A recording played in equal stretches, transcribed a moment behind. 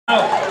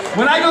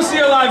When I go see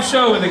a live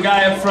show with a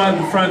guy up front,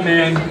 the front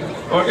man,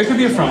 or it could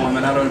be a front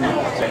woman, I don't know,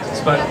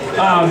 but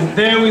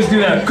they always do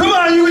that. Come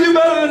on, you can do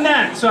better than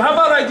that. So how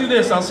about I do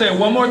this? I'll say it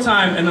one more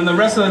time, and then the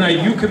rest of the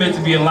night you commit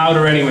to being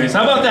louder anyways.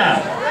 How about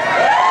that?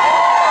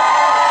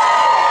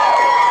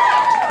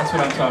 That's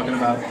what I'm talking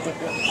about.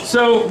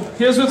 So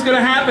here's what's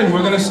gonna happen.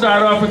 We're gonna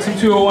start off with some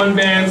 201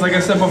 bands, like I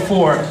said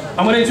before.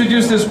 I'm gonna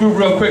introduce this group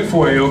real quick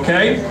for you,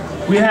 okay?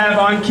 We have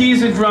on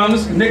keys and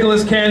drums,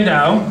 Nicholas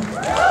Kandow. All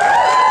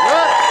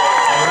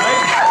right.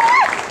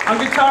 On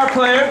guitar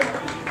player,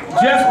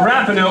 Jeff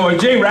Rapinoe, or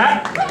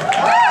J-Rap.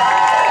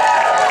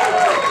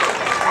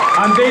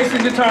 On bass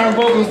and guitar and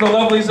vocals, the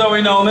lovely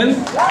Zoe Nolan.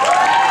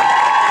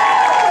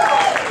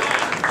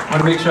 I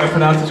want to make sure I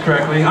pronounce this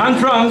correctly. On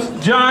drums,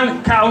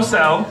 John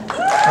Cowsell.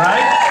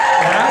 Right?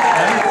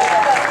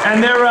 Yeah.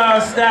 And their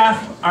our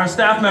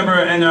staff member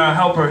and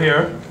helper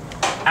here,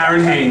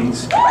 Aaron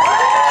Haynes.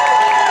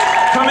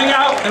 Coming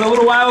out in a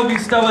little while will be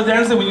Stella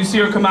Denson. When you see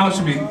her come out,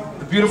 she'll be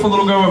the beautiful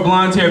little girl with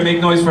blonde hair. Make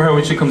noise for her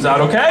when she comes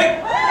out,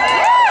 okay?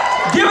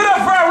 Give it up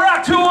for our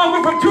Rock 201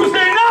 group from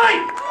Tuesday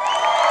night!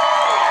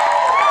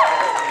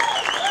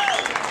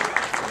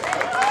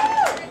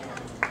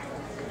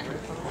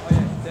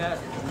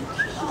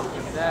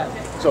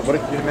 What's up, buddy?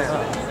 You're the man.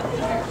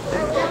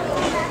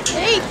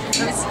 Hey!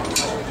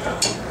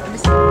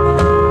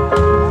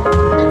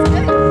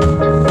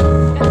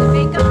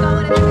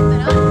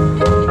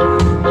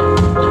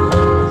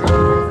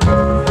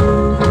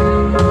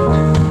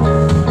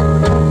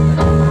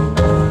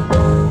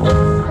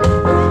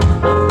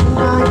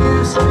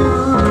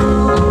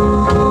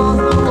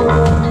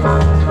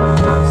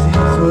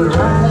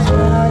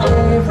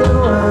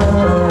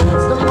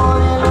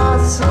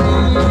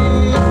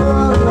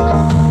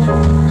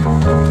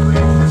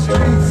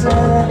 Streets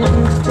and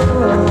used to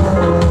run.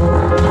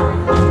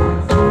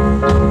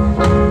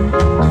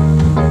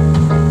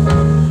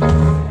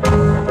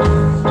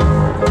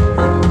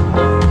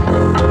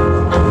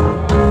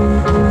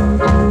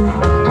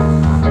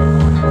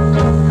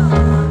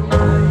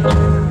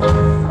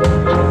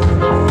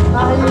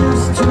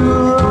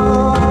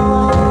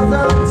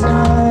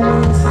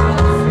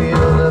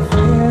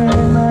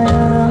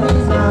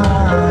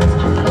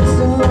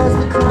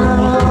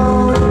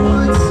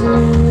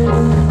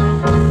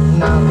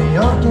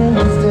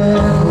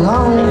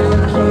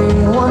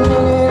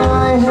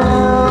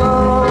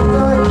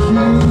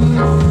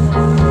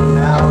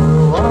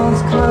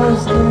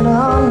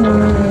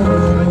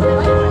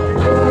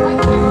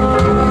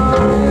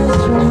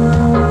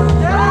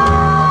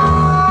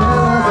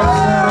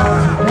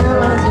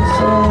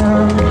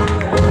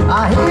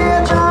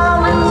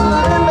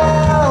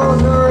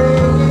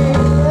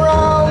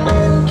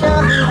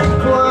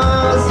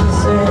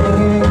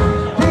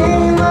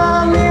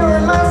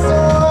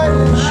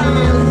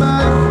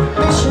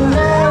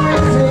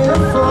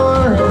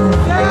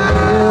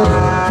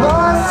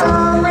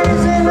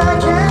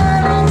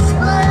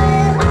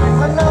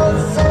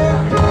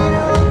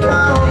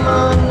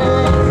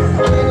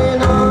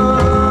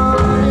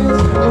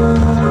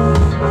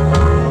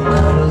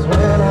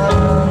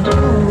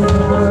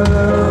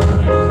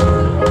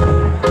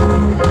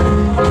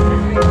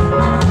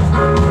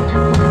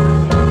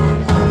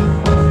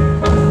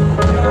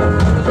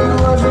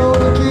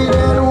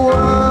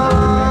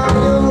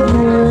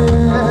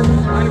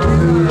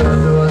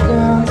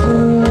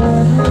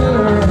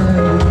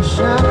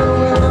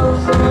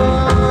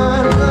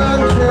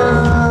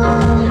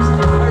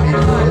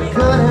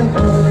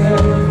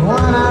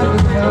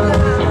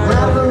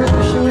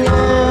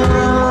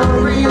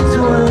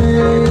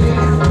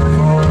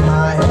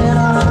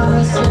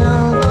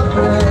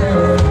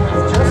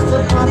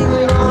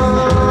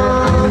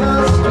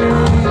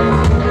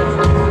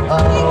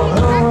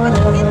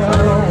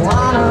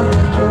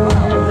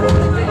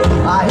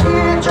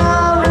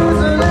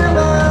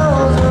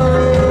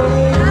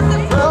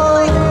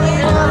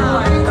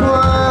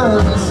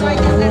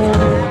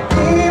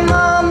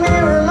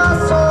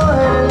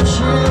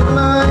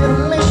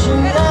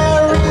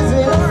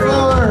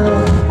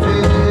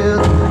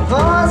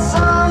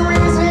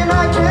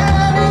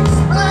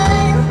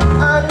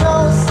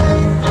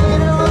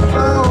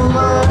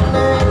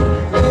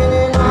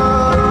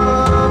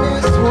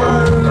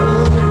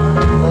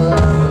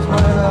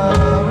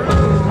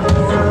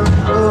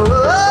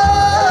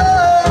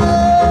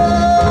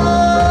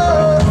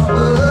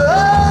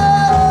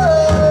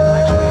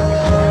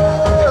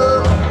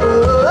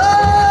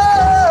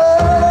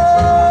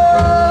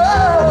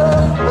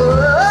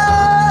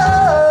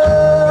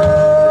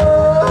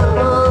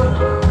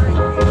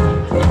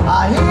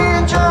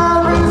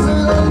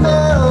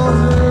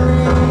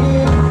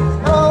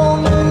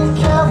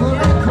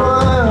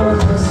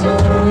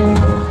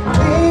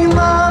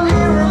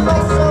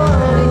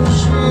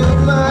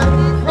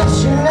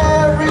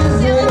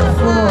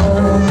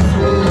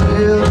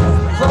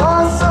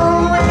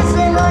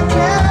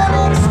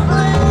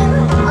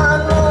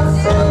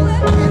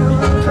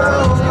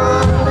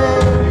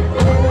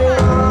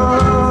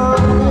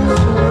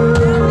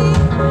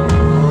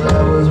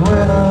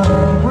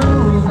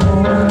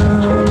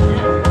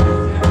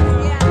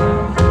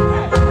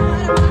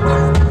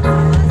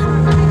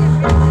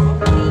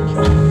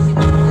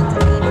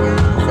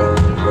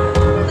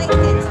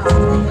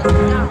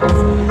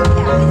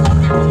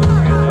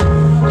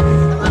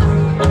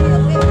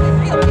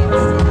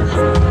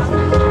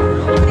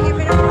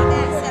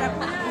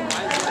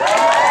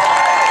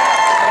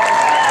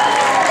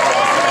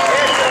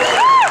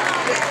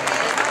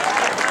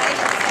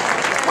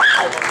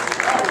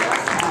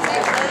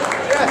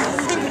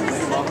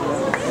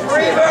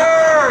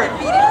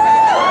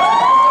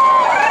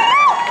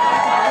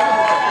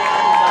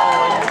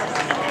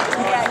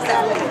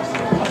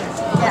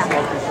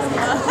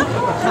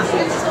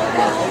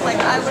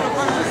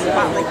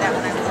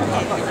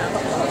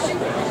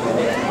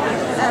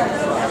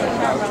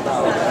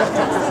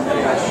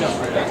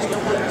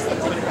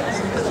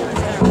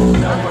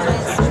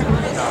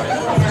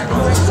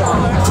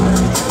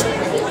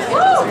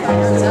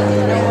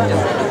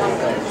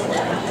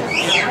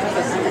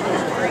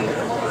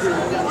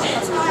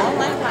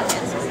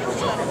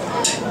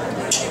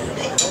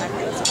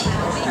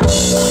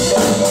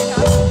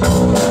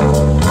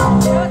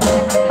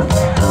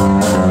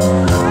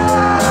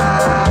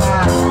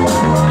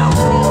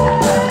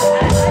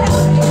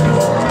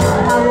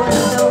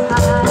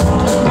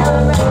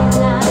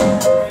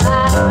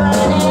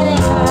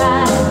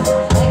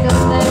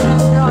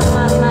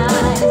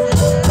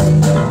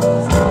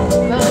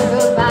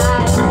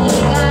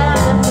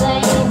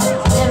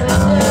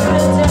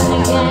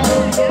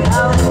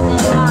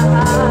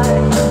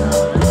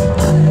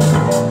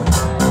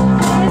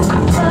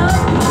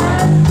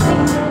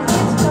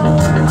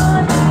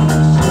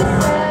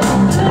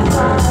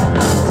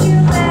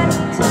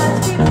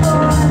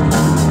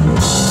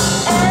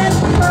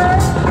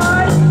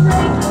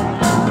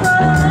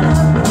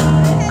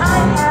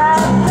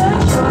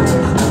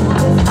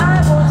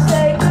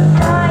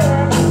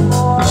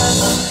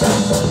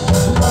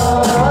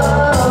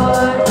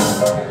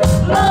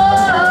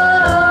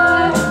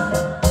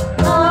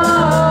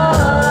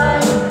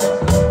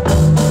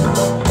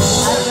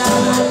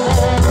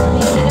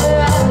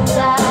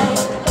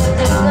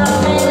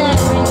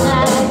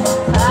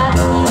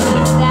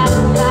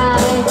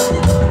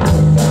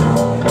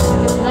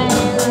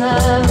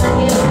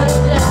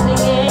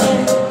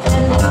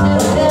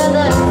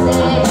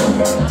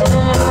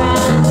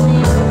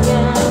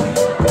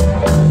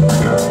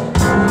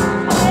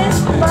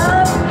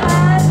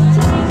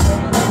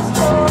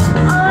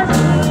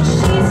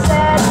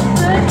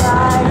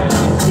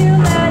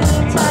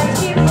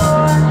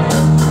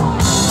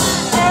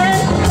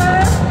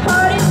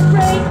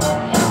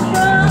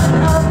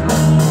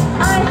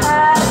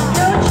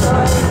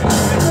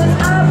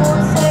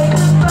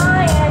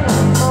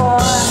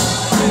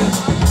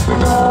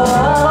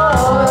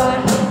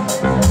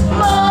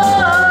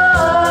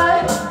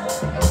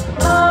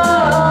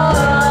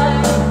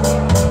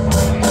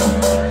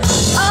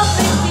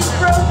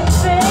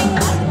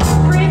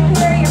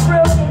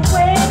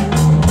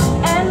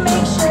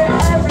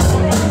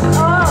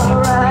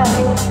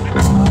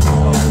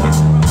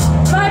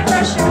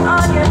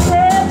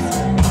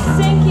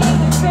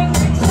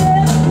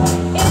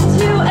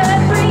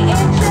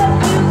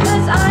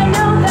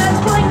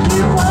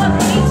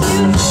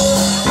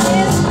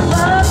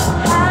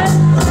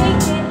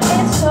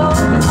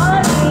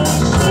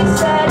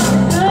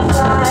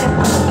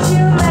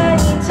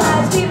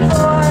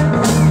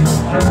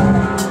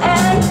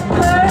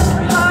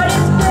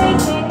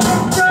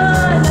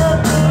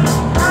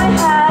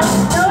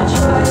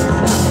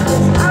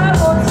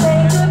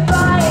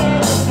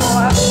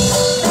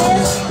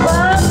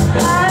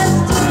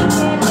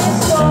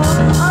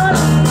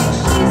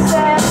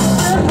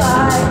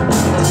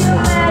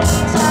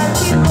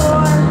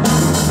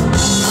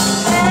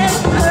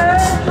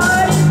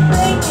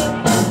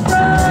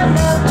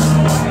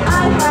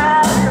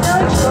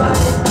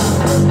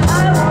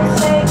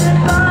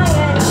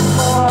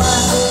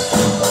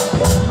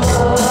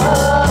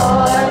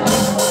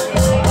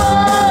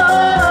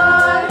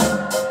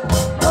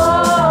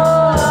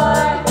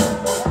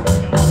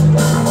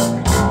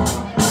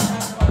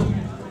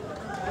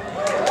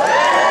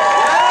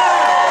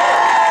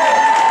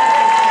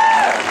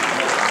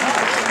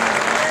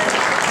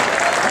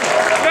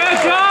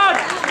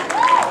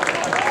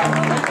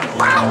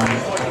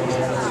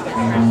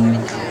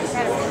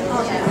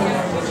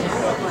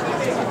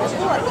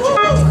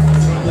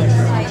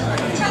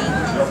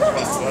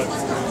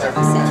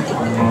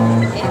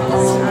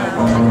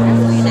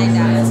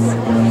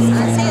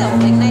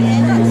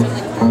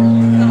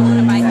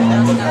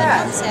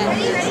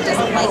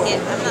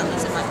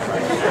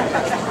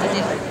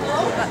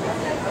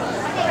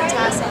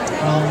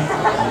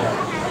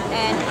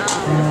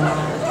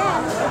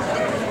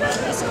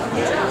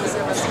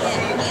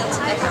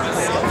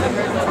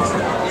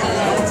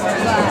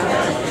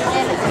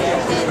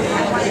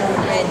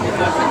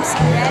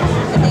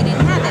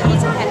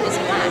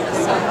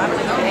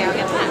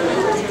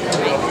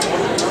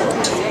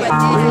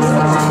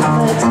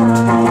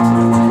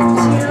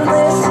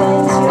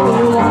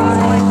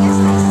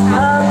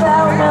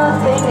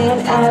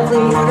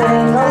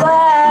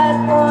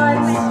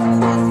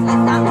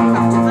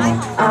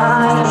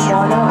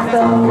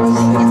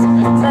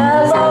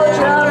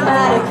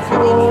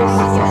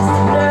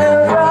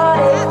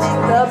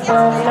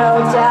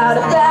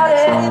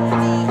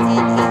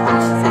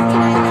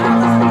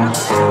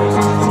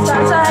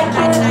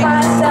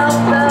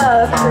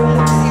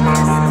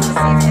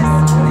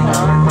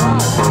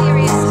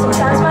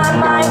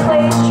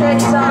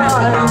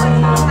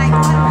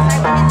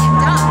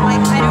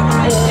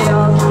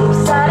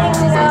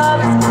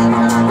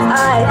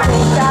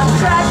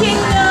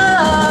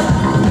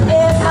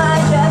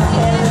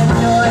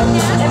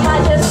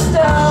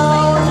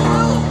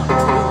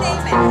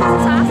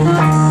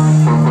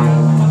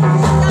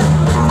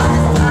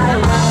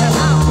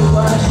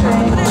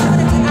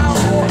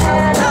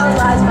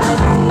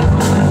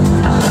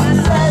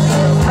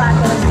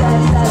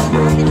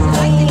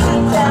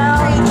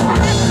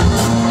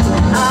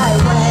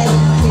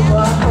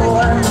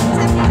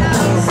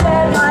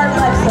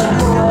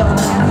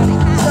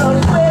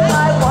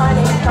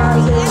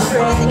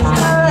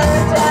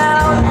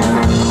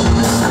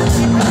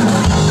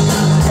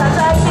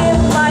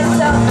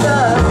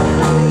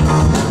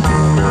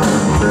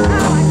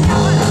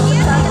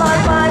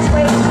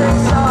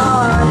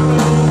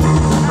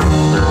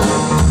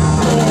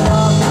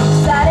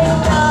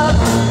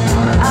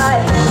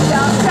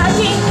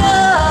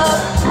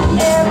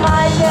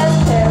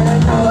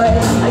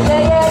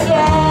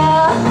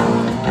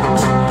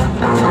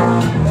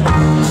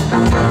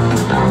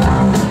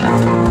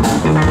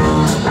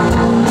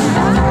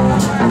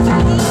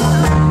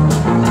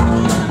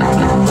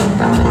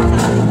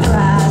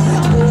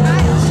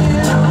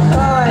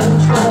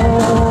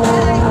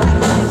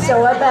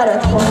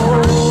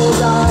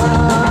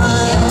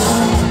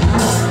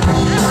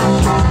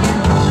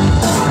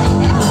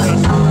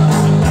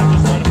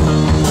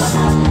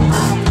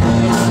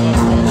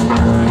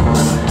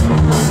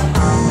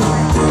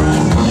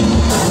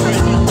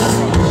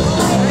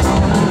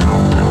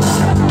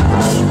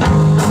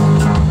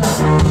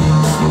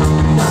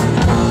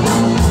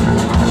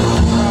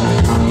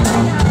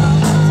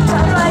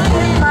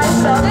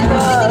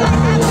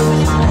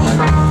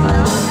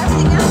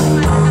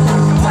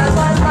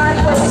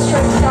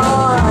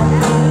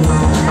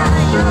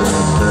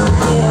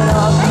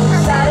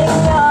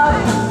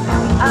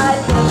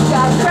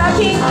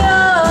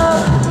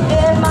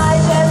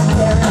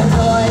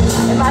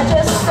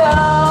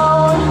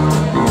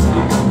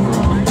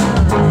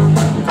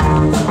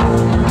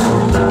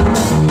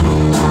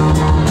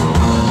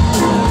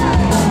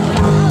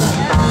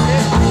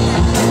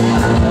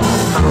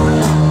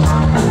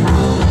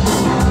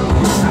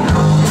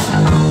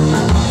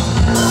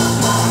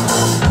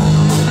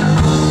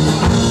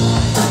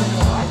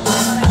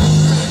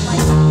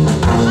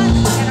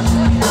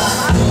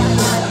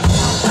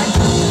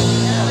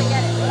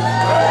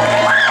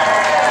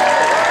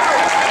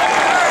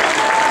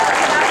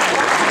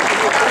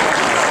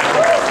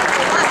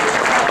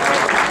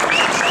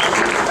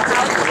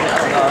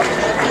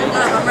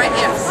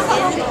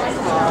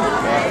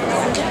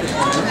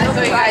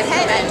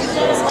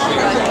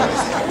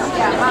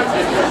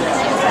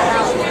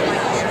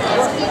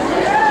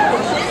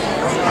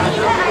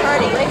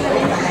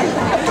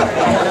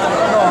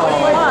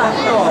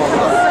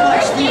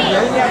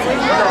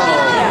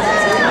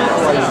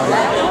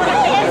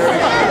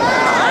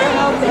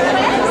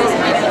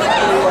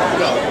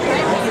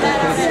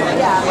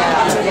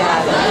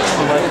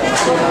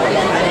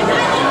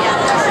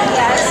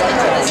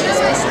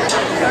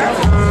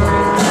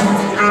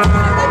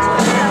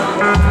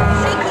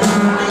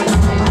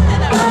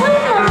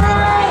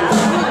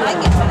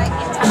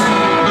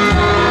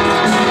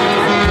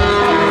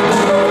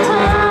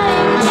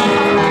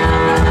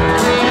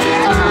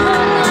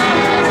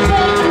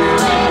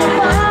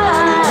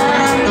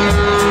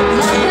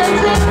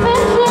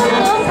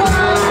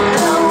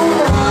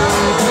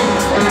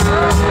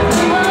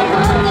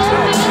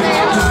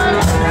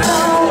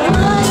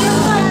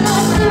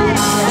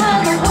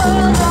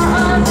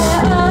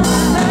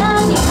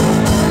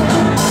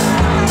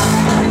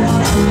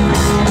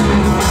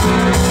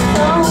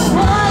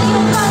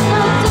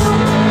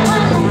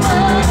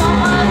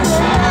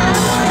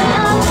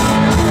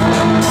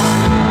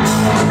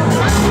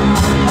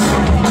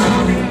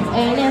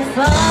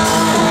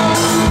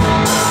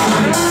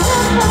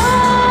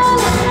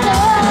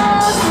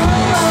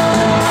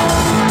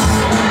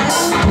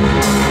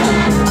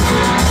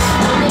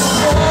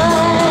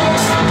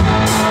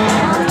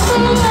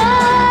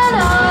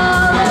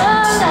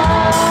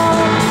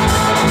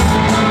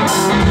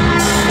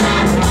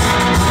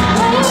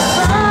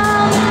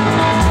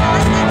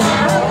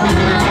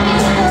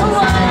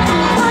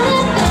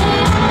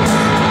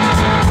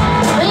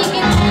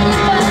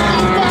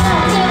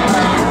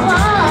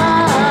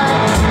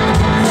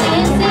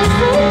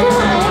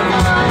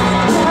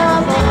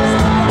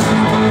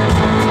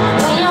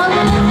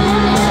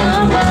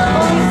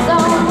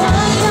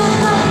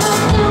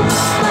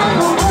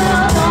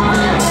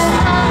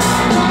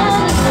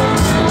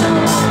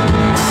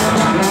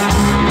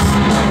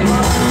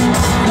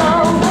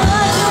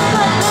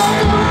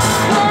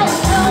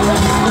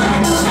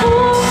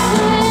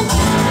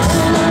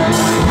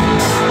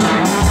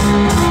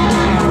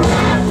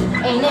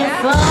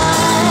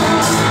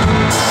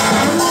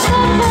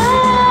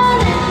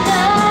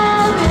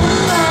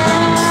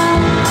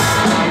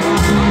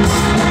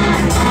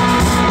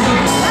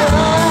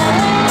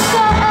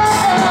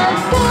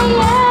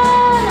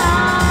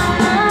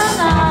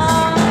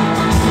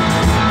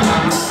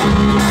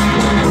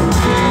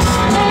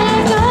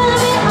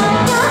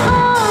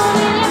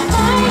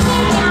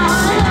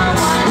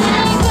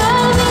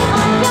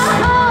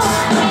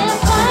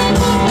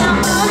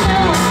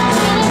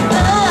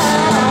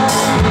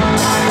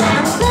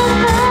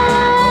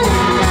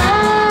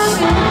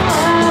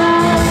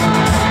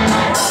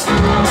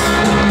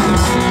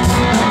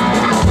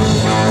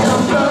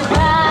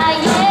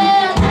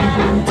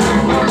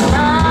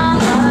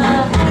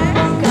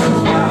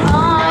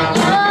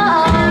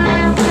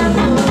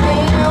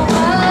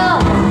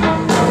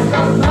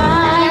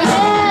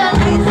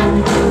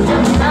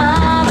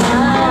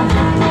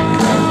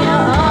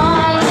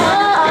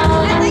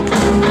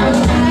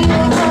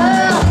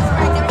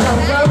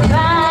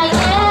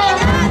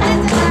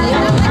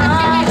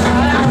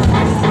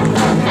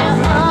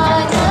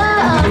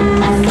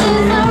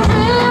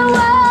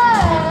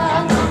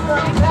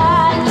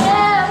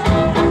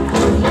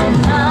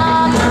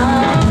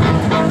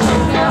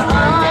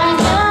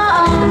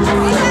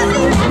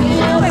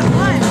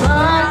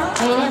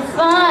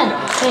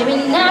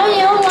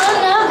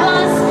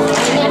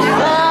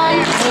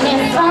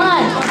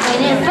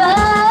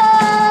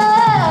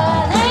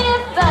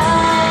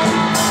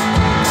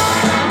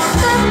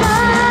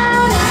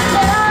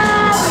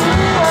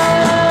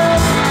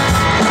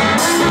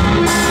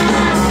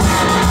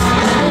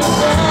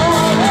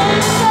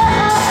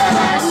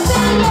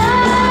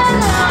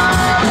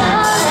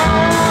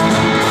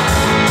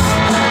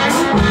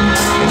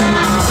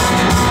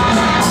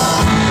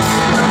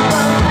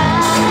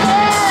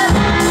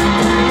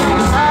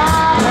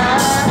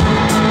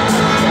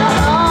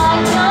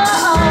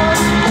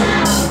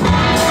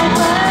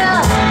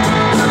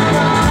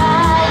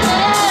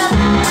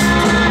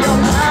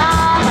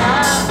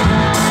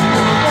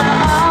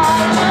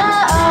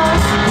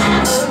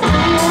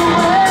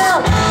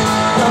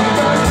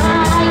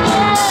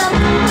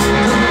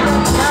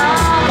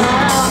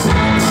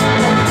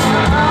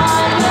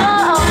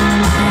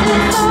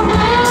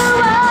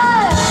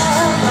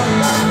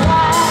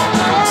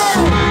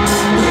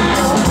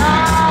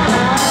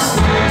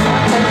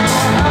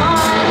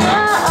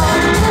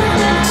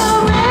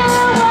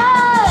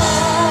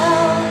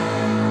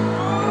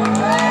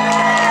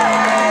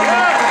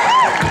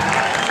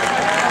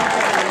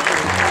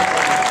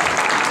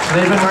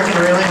 They've been working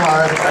really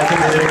hard. I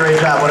think they did a great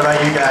job. What about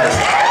you guys?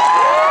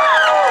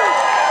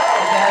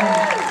 Again,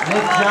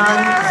 Nick, John,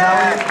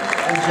 Zoe,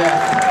 and Jeff.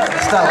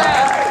 Stella.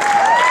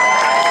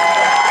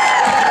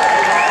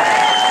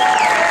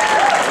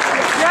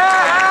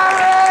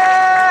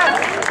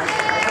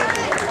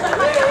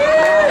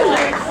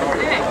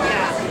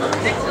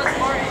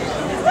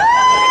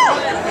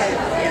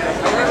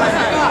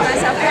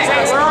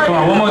 Come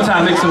on, one more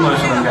time, make some noise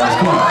for them guys,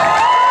 come on.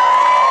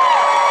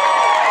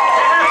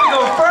 They have to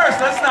go first,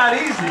 that's not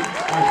easy.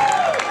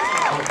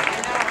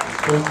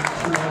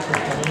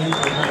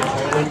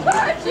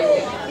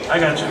 I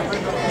got you.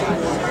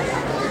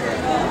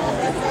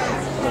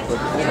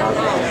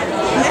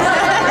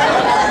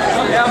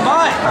 Yeah,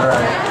 mine. All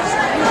right.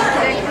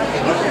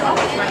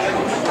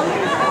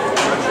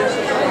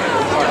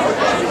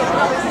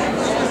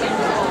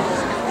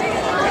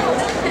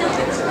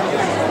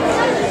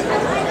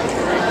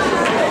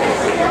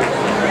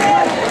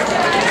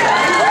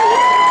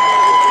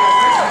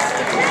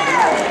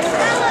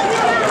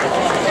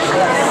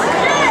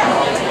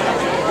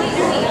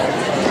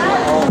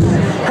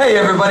 Hey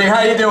everybody,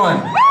 how you doing?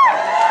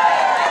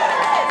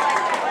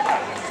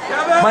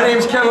 My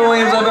name's Kevin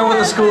Williams. I've been with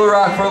the School of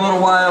Rock for a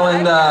little while,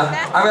 and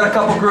I've got a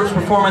couple groups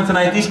performing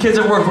tonight. These kids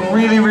have worked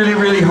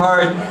really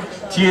hard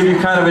to give you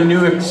kind of a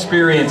new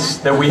experience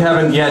that we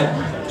haven't yet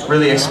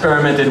really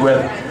experimented with.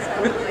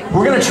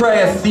 We're gonna try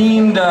a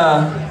themed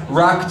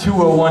Rock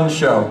 201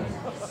 show.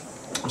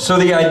 So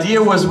the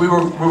idea was we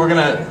were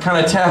gonna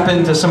kind of tap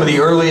into some of the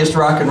earliest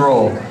rock and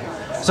roll.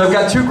 So I've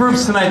got two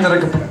groups tonight that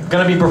are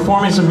gonna be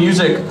performing some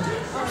music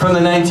from the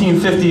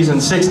 1950s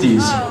and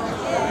 60s.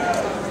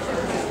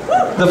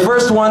 The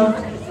first one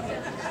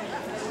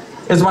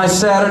is my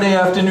Saturday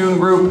afternoon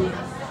group.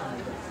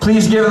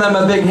 Please give them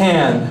a big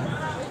hand.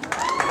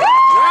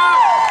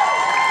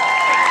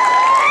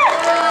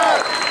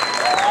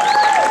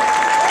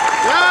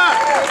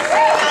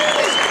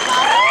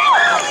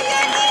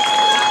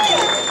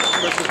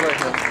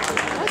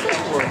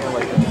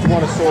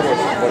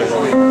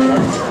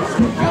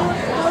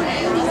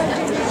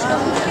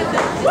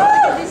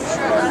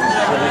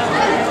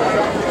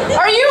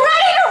 Are you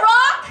ready to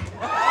rock?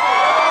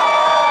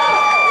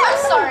 I'm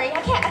sorry, I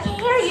can't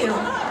hear you.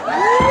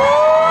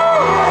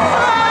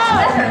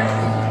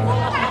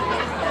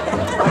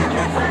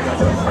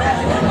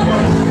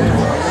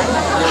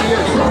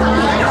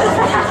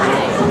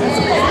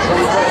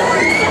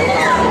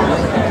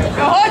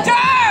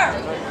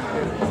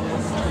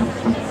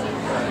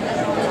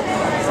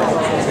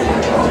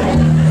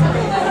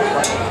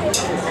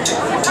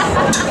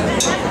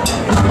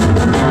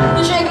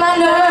 You shake my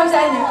nerves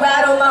and you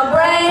rattle my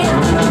brain.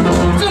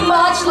 Too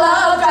much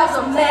love drives a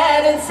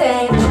man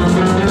insane.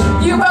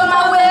 You broke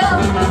my will,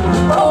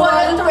 but what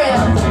a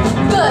thrill.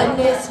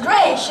 Goodness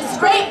gracious,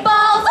 great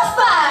balls of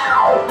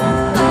fire.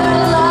 Under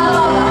the love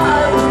of the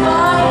Hollywood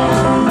boy.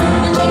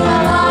 You change my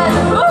mind,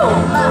 ooh,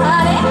 my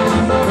honey.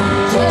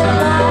 Change my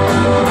mind,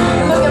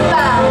 you're looking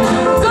fine.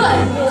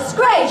 Goodness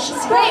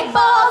gracious, great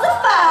balls of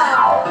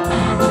fire.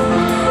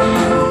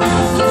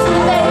 Kiss me,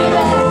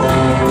 baby.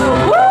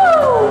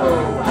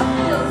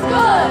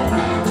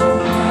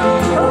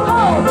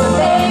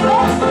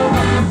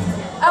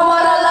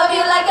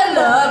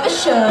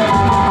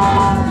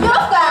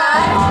 You're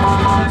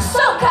fine,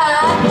 so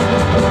kind.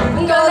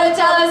 I'm gonna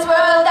tell this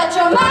world that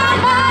you're mine.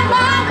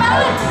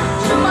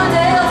 Chew my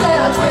nails and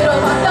I'll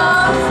twiddle my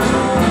thumbs.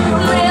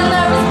 I'm real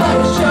nervous, but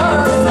it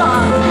sure is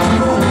fun.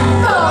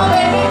 Come on,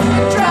 baby,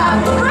 you drive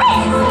me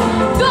crazy.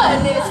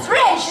 Goodness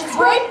gracious,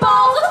 great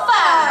balls of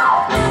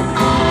fire.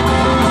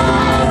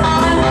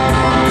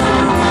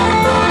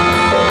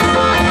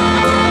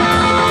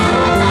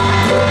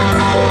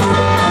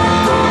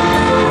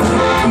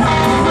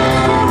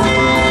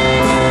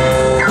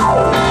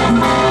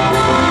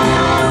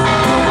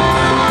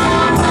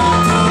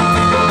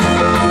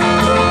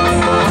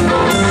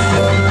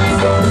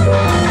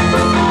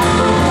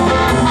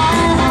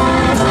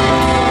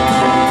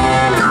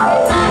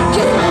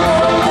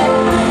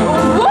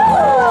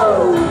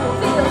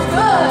 Feels good.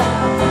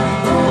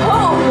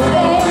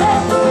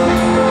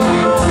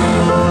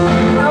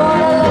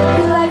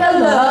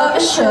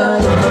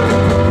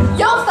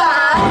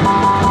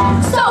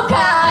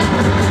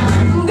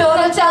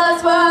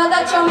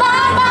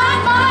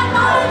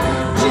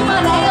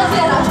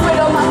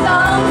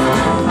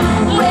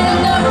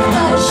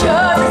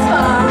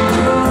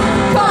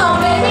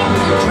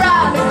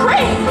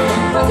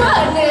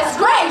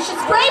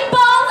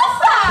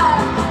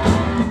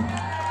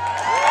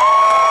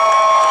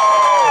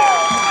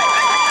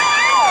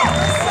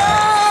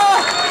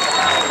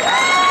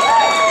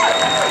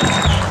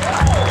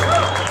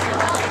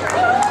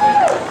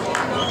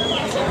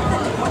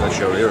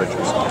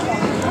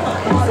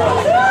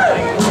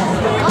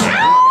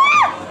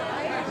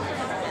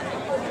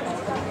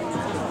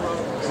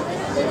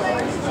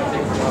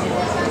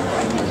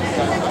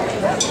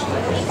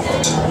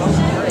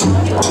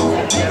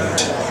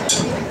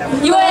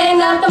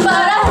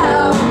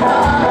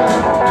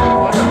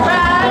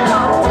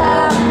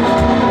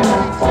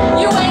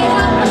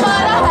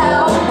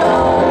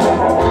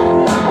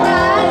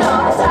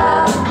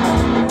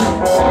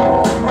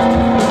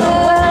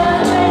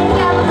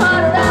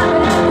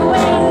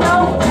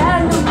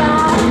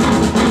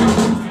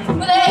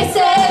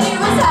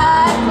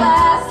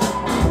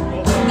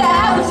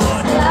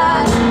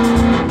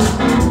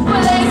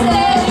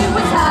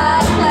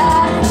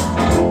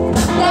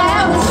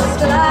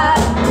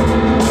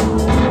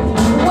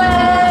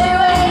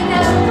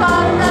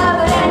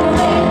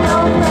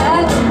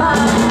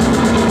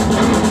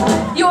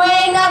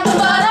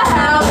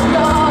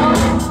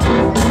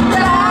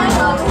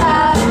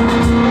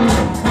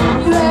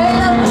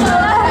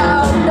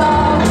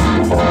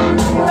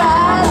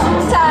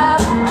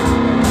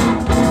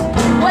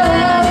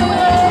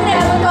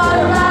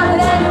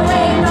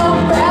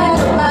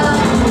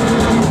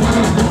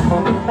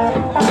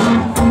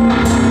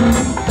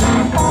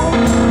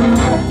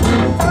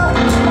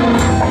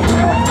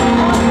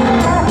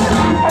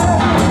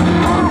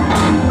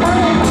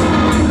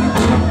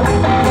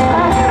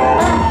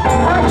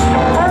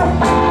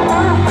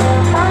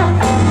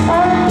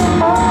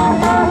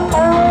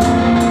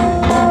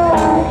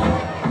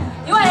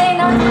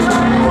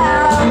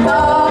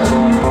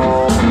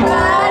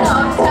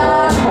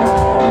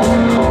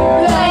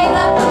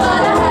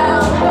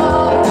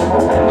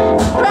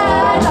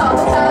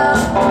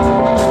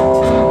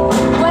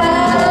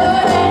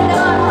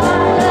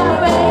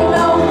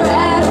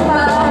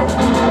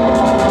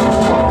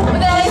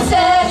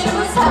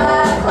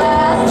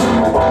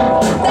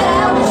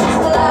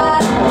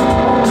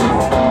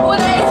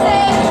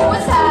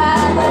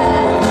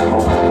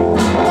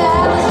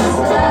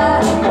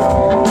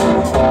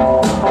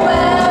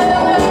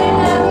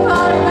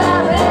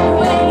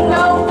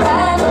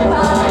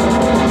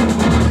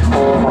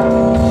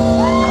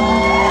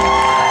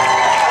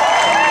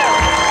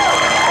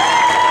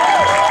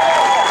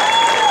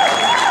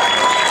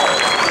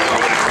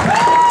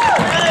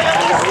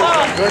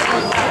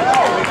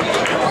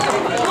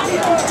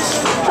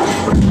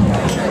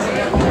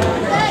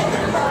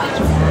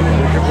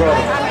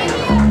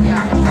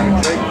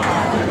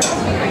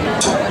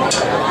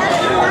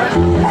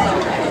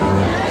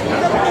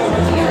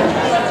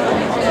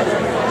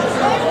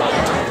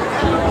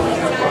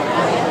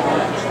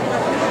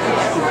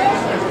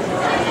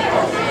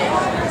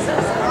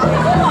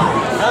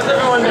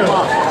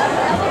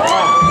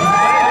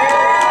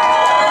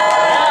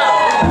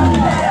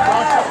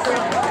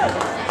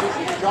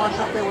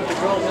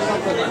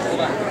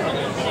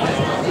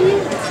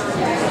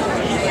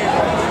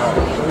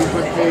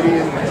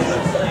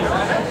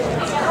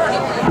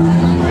 You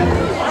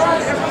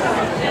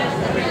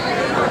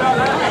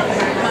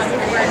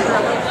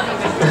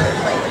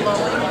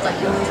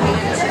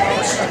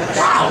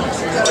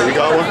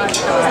got one?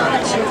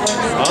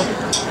 Huh?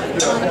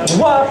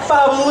 Wop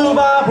bop loo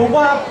bop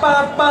wop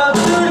bop bop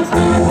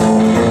doo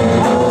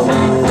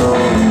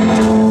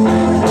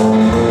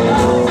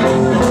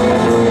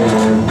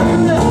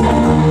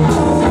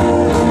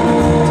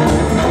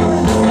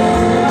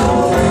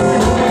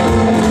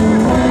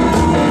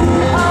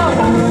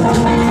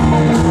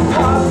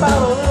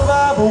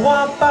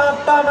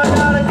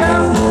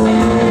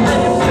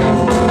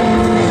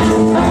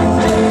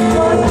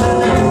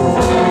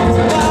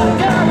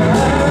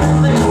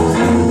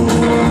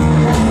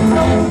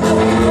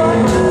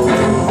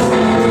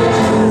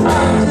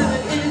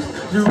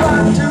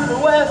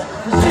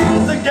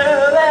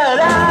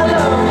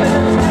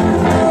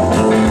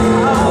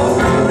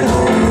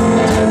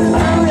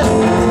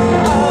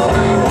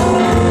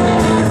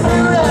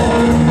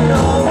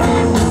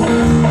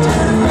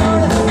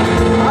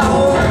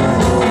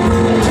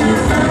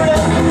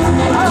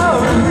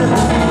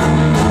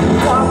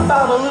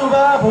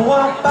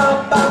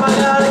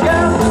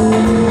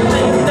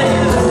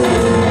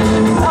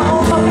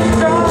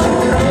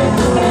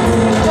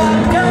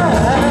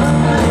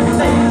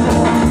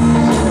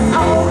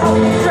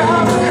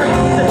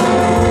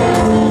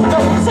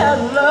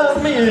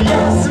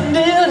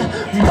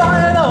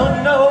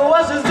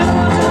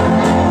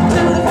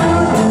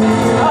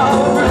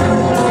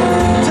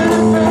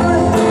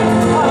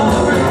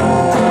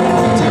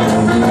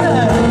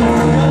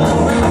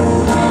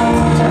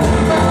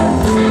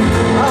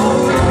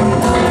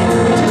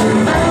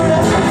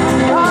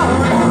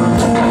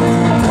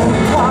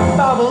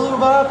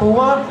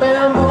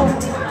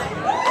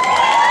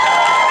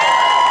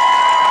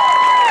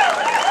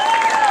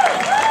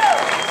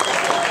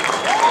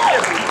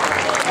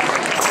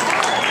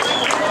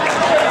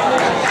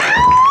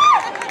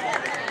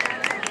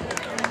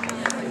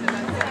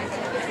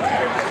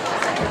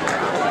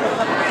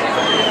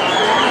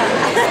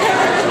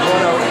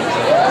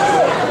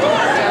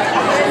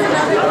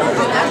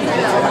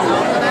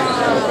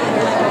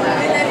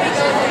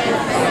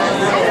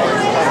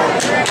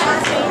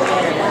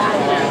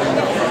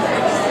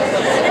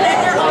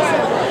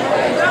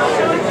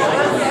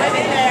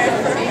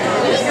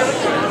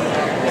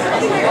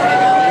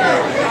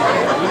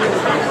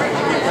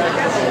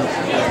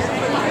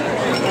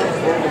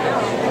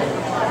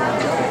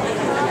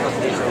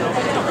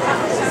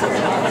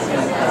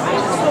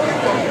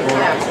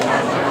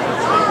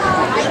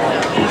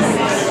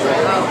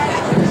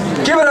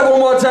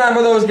Time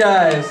for those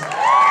guys.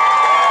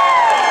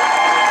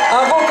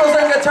 On vocals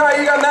and guitar,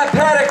 you got Matt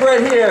Paddock right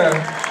here.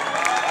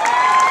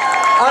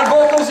 On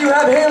vocals, you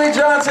have Haley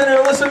Johnson and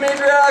Alyssa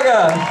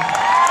Madriaga.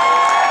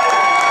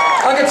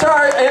 On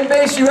guitar and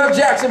bass, you have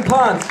Jackson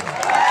Pont.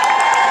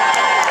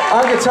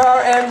 On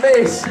guitar and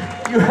bass,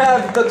 you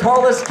have the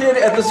tallest kid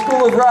at the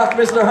School of Rock,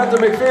 Mr. Hunter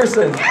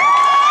McPherson.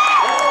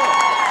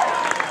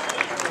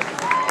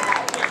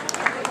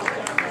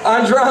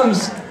 On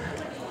drums,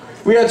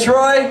 we have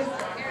Troy.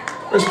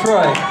 Where's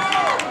Troy?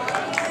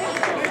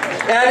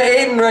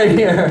 And Aiden right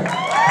here.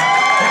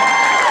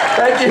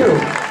 Thank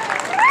you.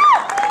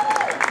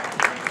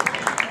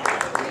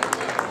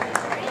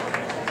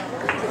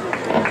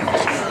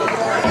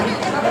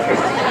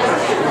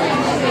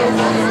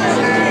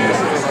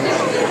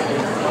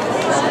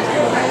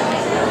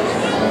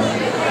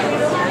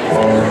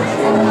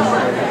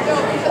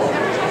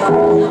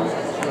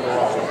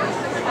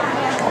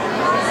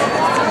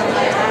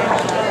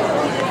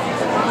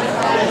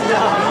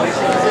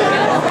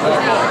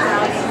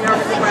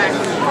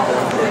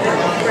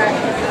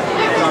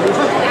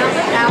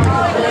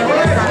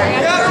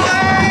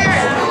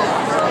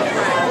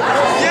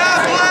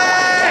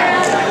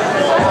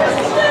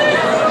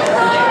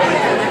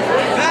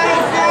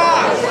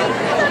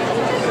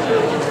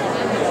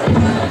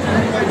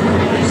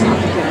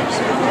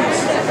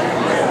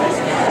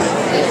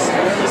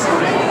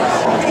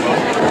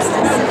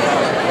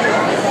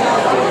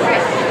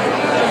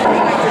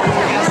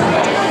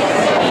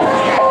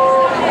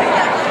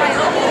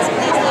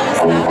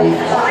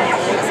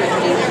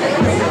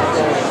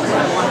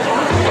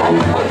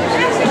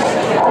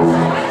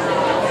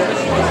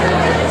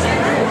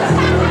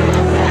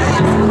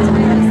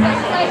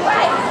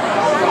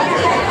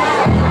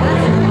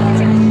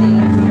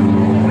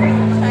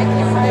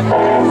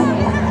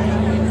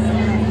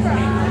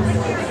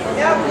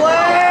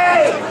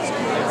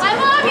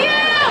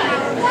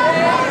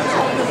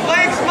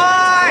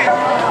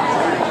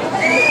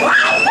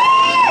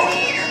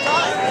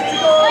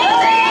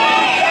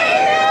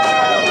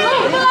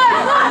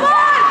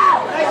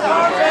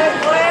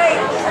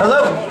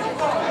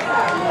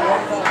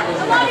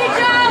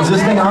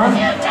 this thing on?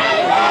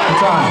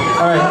 It's on.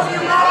 All right.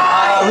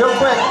 Real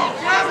quick.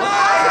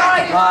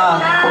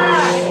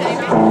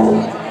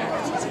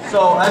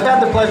 So I've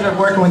had the pleasure of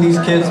working with these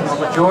kids,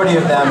 the majority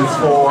of them,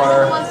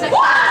 for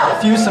a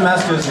few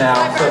semesters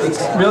now. So it's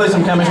really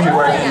some chemistry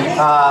working.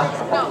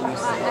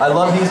 I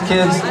love these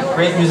kids,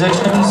 great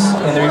musicians,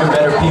 and they're even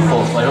better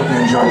people. I hope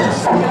you enjoy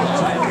this.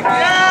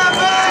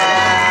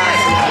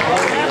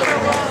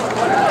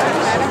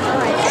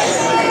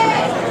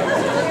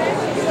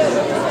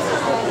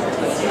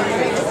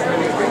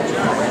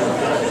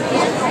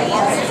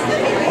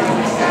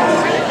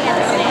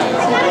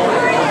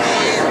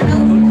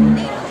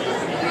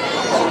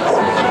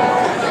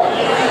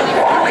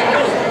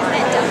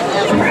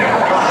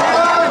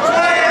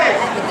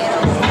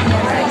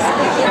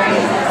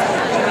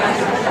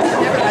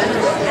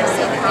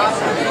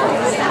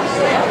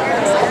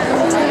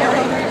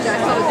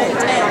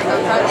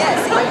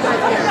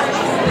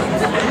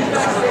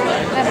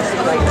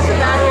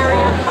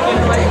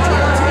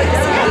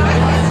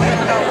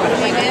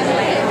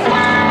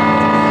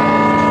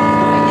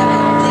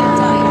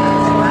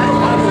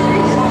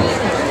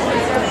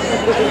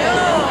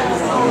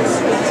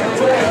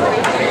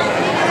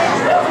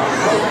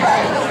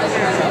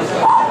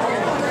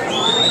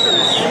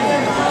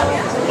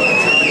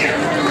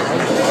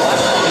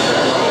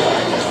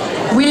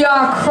 We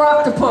are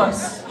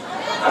Croctopus.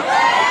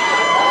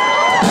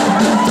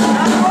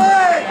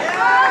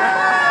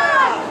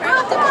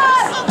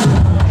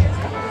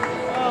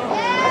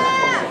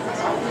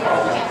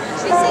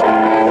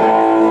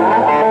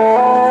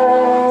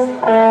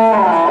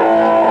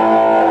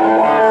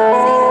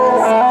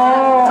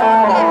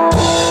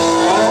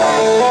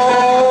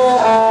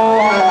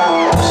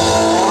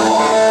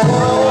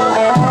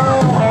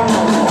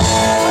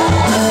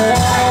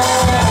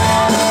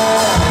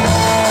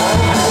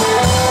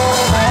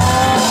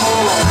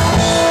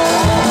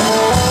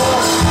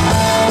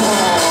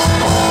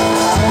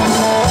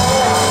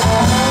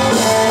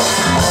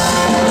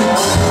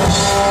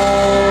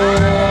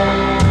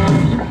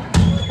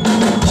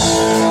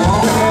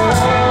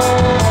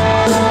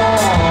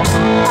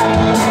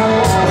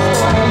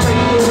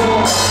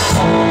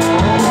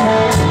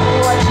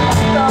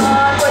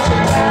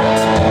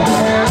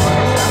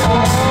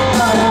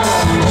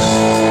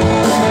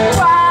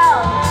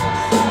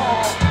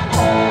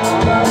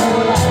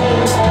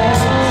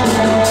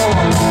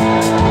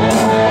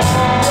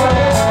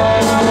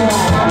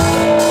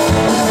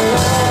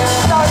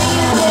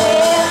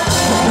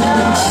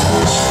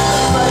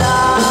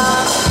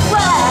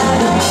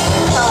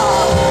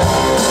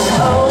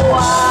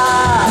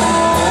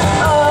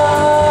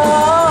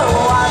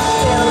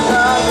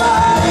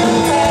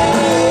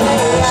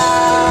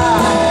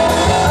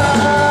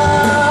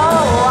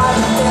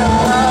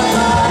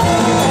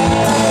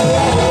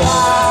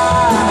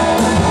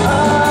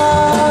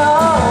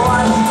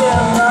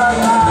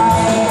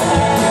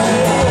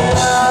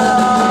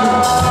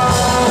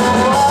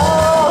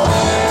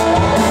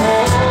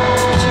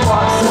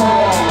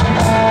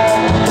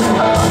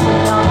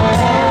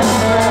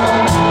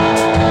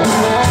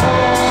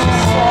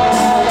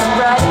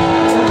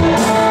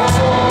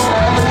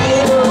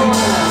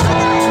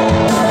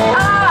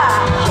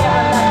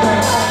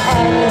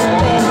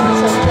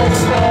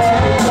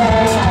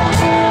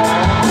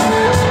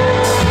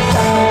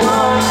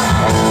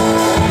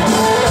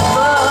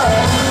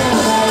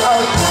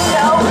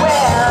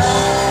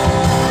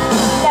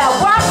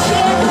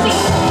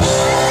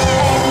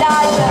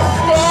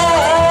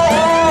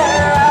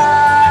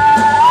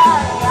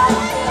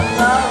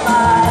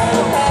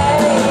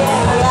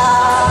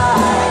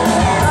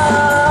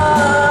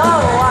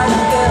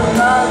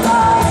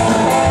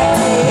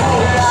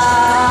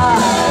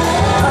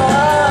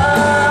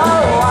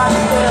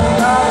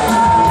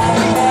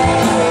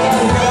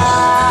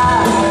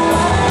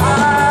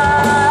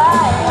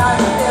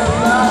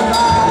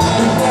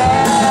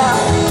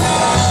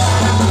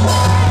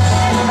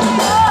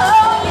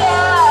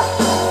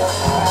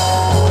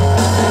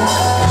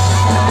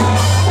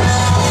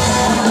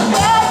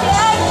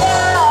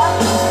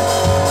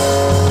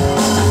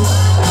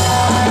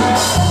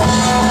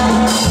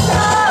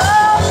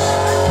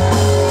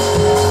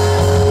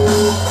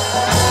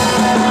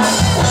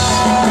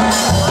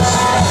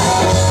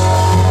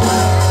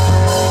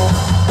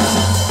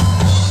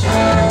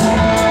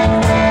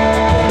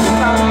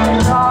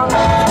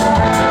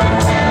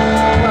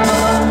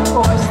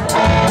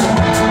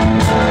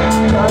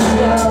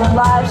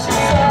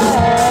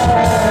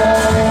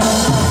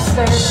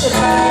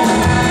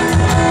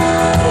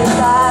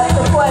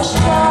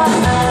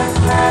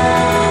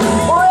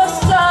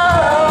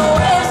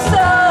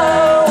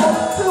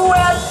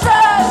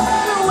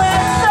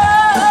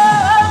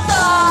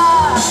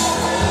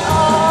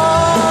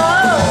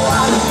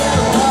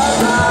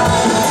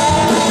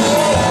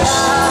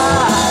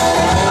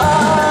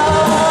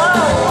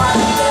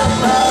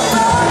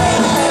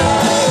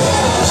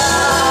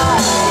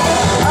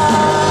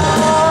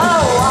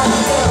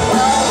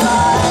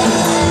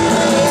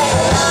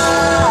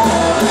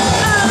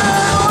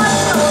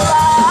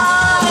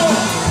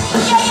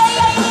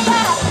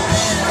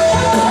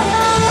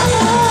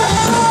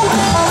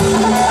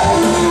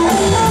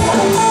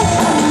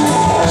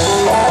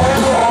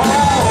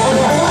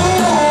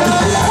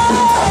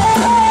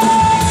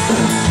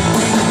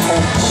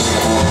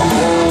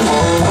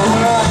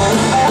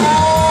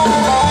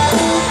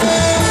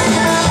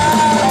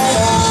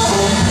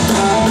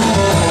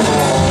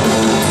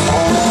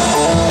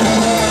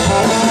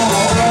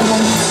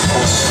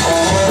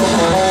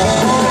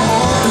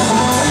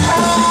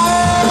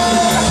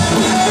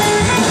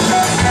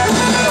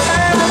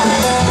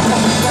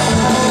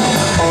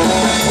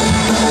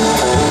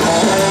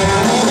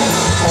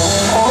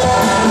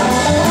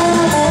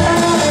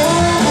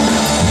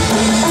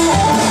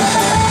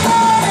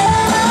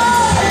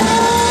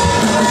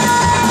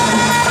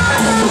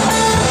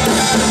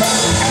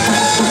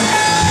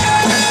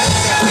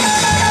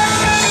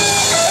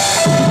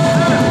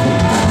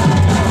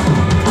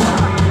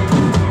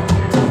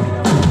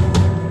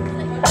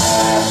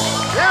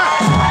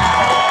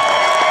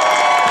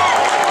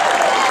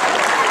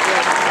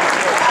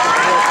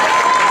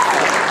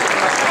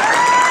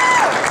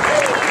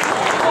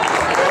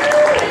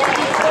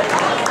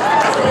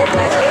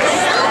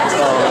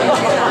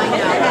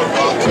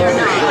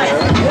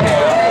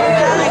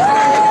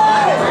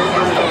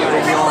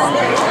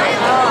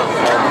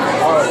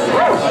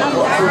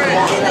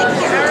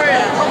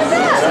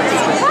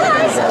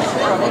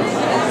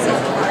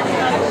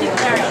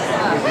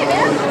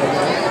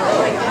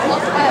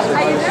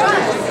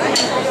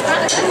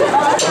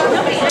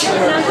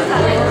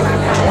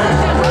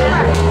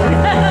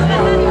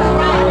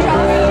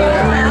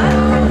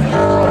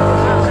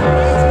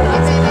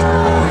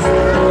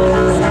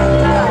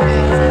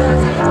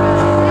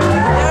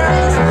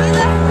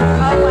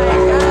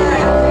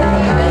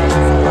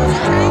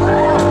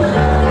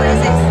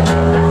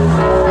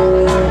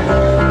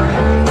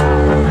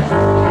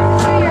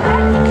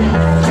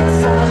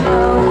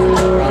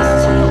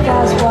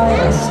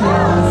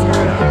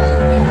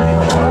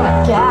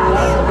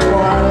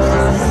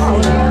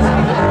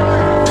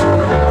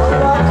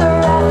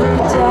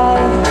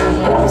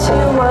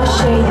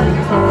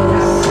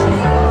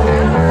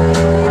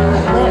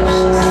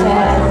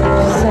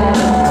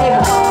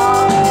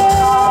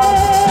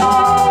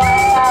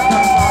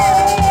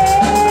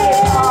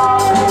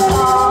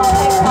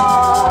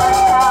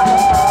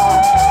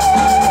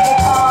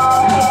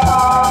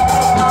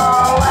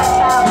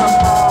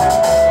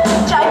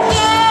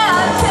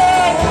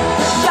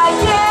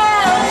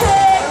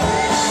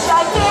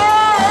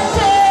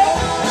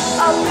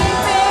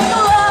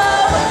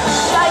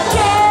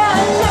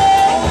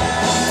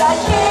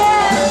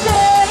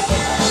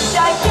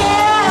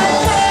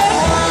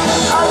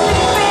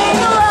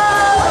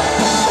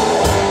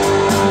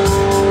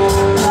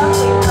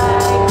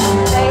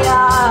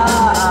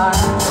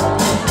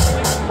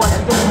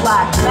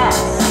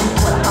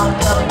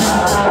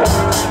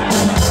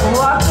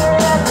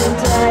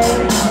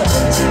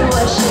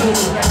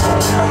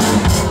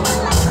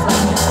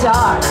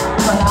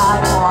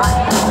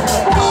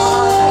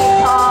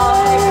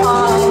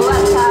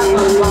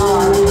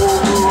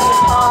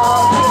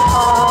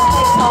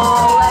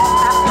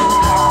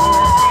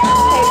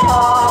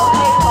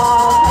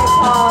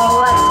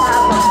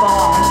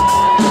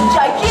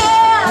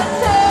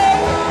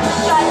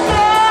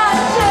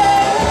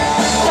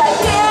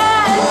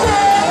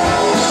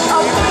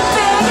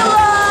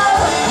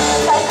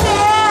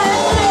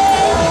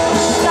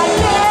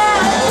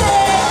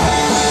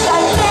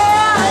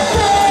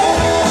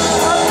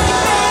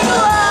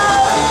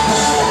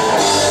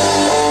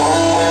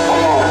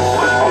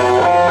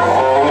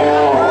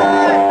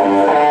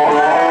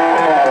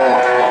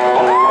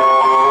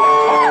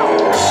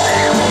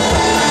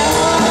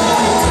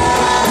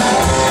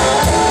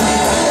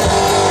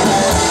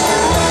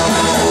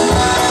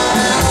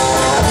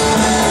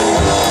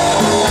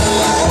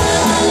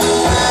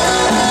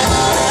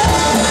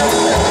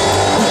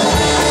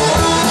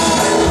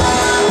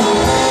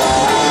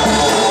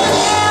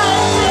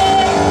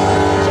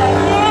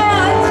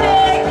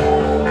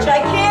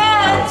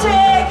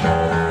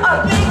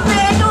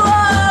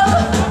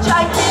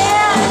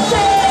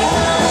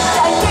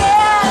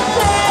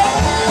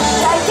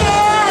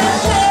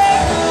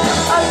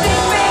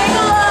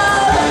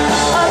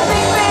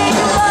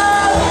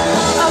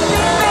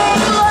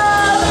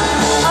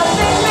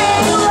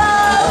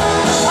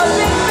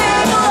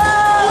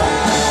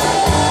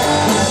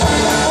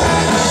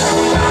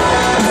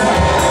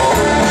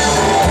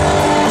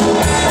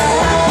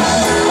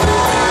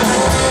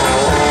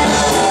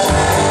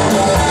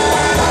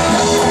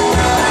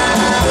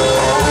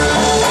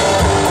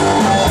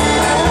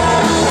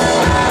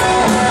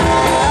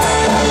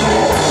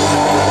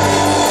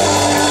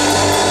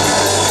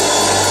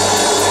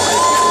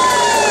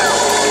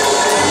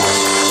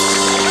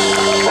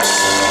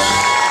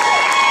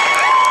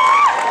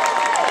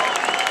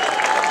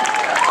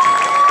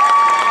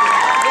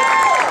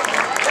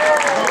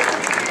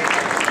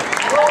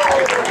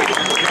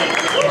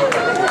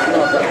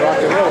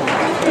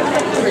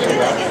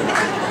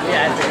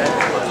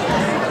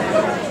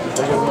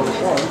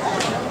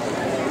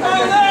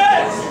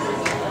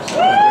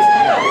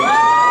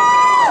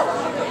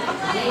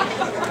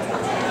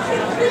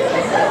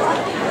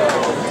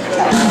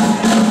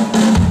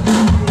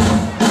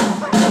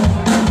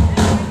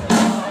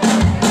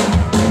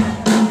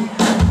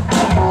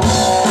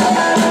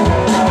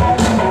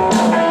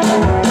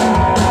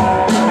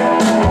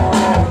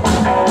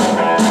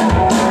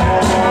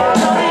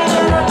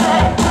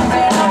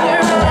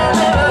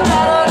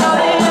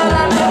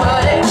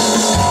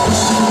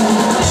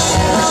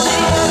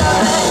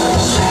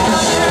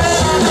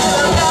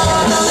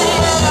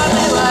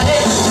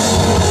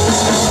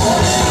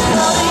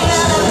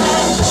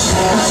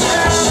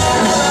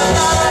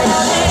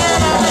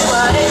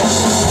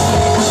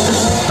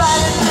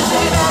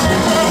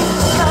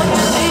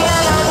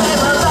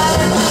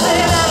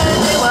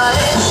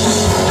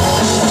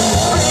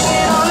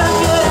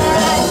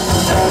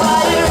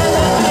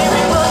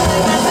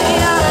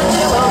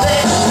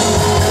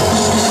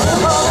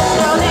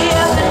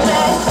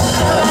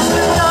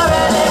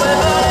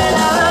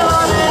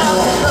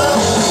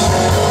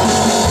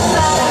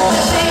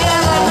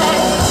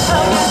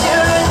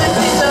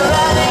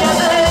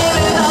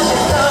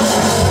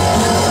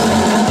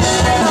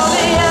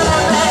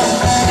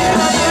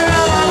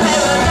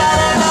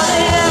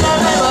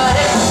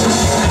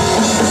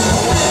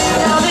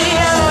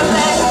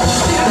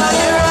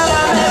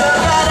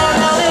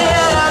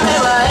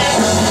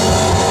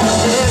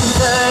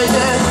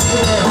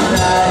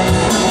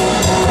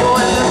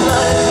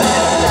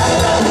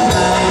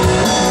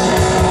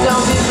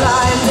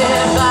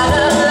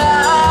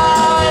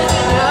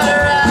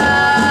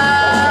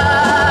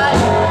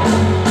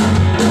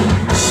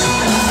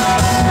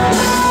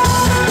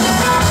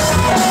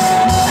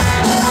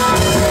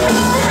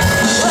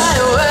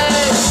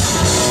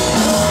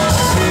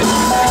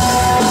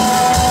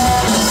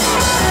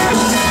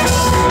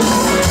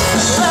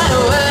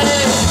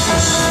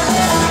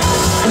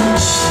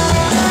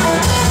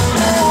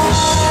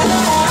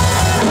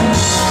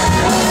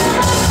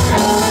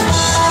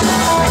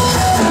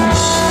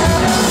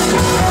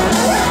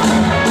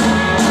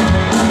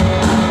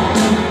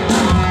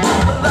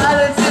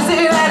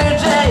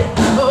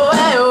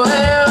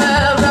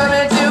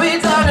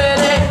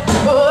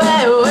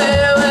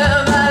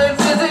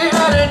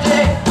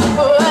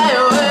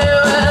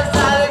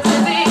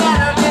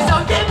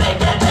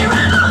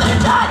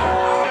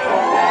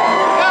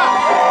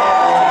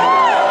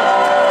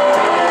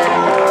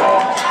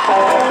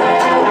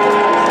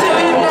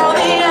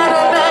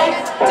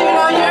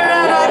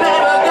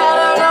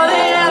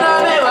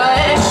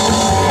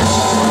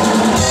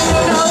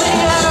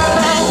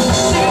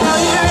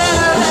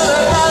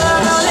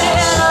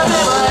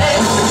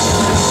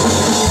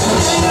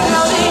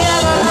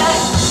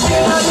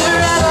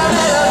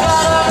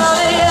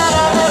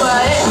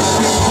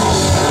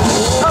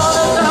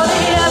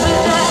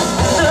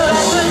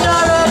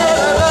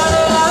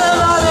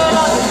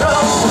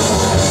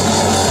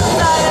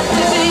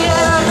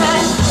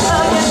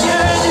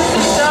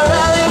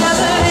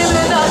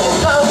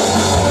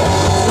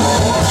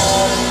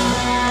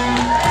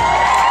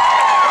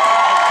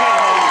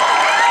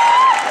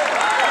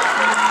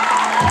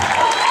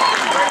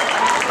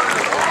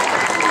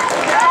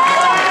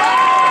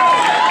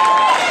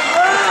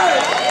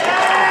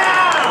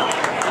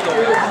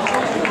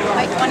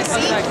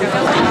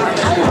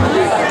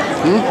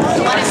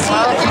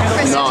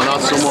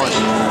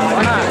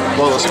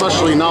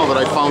 now that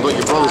I found out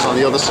your brother's on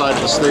the other side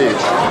of the stage.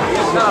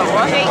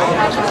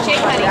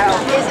 Jake, honey.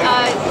 Is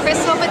Chris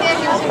over there?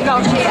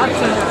 No, Jake. All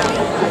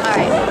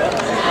right.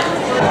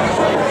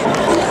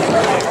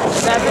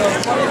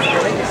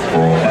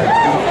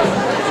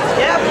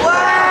 Yeah,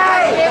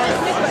 play!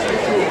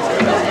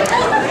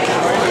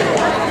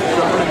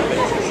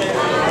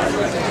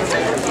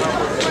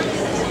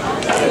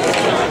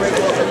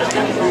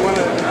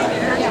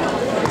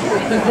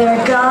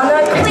 They're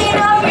gonna clean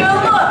up your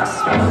looks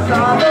with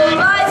all the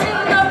lies in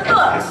the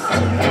books to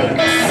make a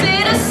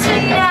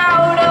citizen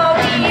out of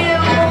you.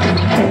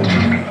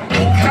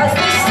 Because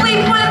they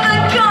sleep with a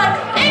gun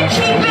and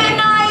keep an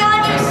eye on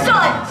your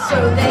son so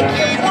they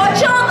can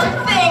watch all the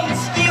things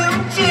you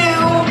do.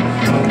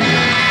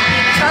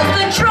 Because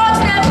the drugs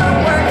never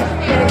work,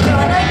 they're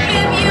gonna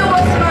give you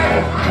a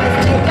smirk because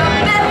they got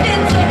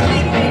methods of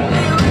keeping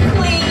you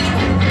clean.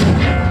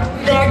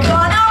 They're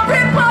gonna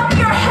rip up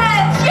your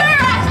heads, your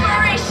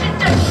aspiration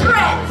to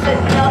shreds.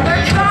 Another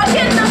cog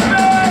in the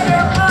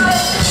murder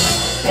machine.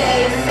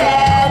 They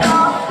said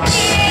all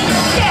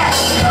teenagers care,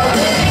 so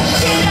living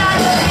shit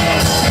out of me.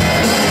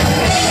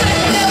 They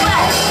could care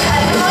less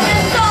as long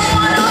as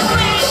someone will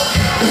bleed.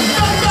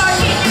 So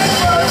dark in your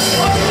clothes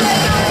or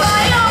strike a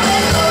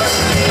violent oath.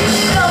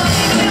 They'll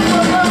leave you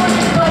alone,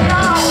 but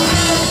not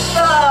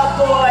the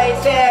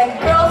boys and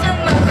girls in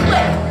the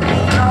clique. The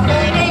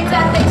only names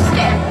that they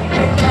stick.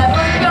 You're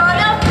never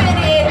gonna fit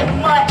in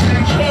much,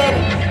 kid.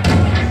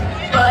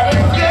 But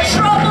if you're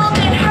troubled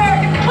and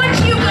hurt, what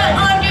you got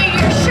under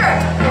your shirt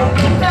will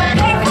make them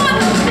pay for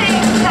the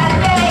things that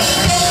they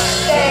did.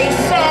 They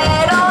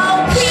said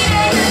all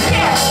teenagers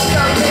care,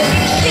 so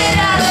living shit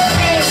out of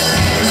me.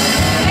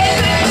 They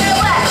could care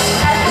less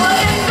as long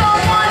as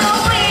someone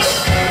will leave.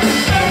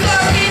 So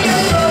dark in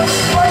your clothes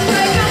or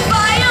strike a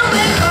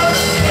violent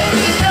oath.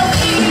 Maybe they'll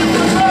leave you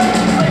alone,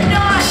 but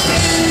not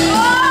you.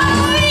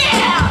 Oh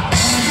yeah!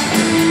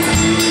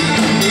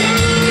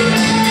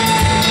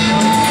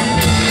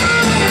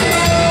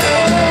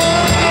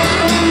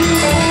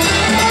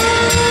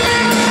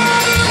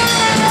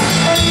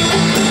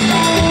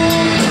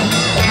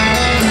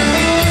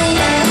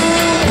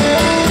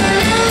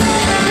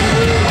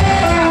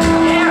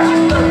 They're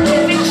the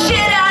living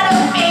shit out of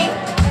me.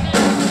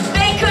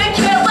 They could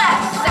care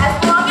less as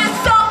long as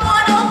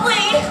someone will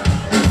bleed.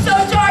 So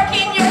dark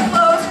in your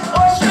clothes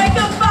or strike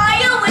a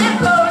violent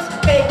pose.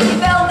 Maybe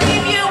they'll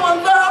leave you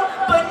alone,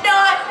 but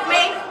not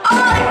me.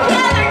 All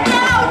together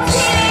now,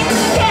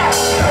 teenagers care.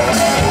 So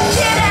living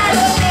shit out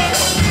of me.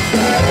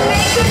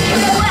 They could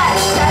care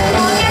less as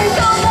long as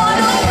someone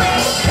will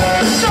bleed.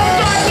 So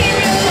dark in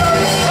your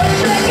clothes or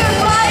strike a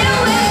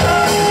violent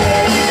pose.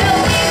 Maybe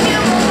they'll leave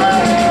you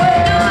alone, but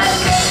not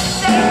me.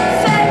 They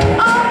said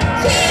all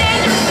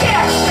teenagers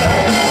care. So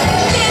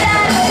living shit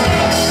out of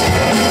me.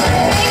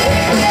 They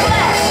could care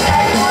less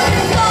as long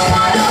as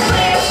someone will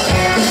bleed.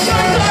 So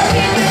dark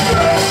in your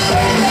clothes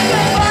or strike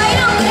a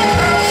violent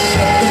pose.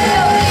 Maybe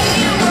they'll leave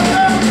you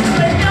alone,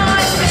 but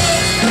not me.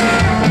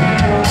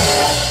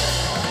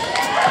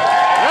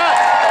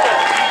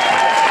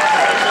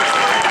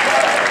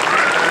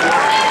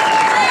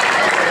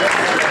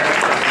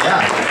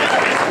 Yeah.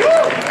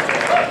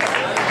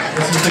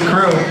 This is the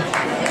crew.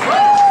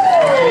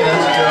 Okay,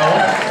 that's Joe.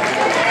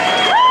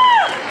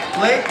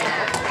 Blake.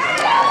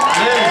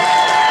 Liz.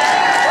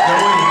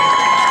 Joey.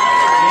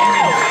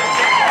 Jamie.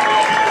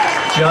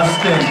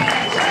 Justin.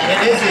 And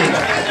Izzy.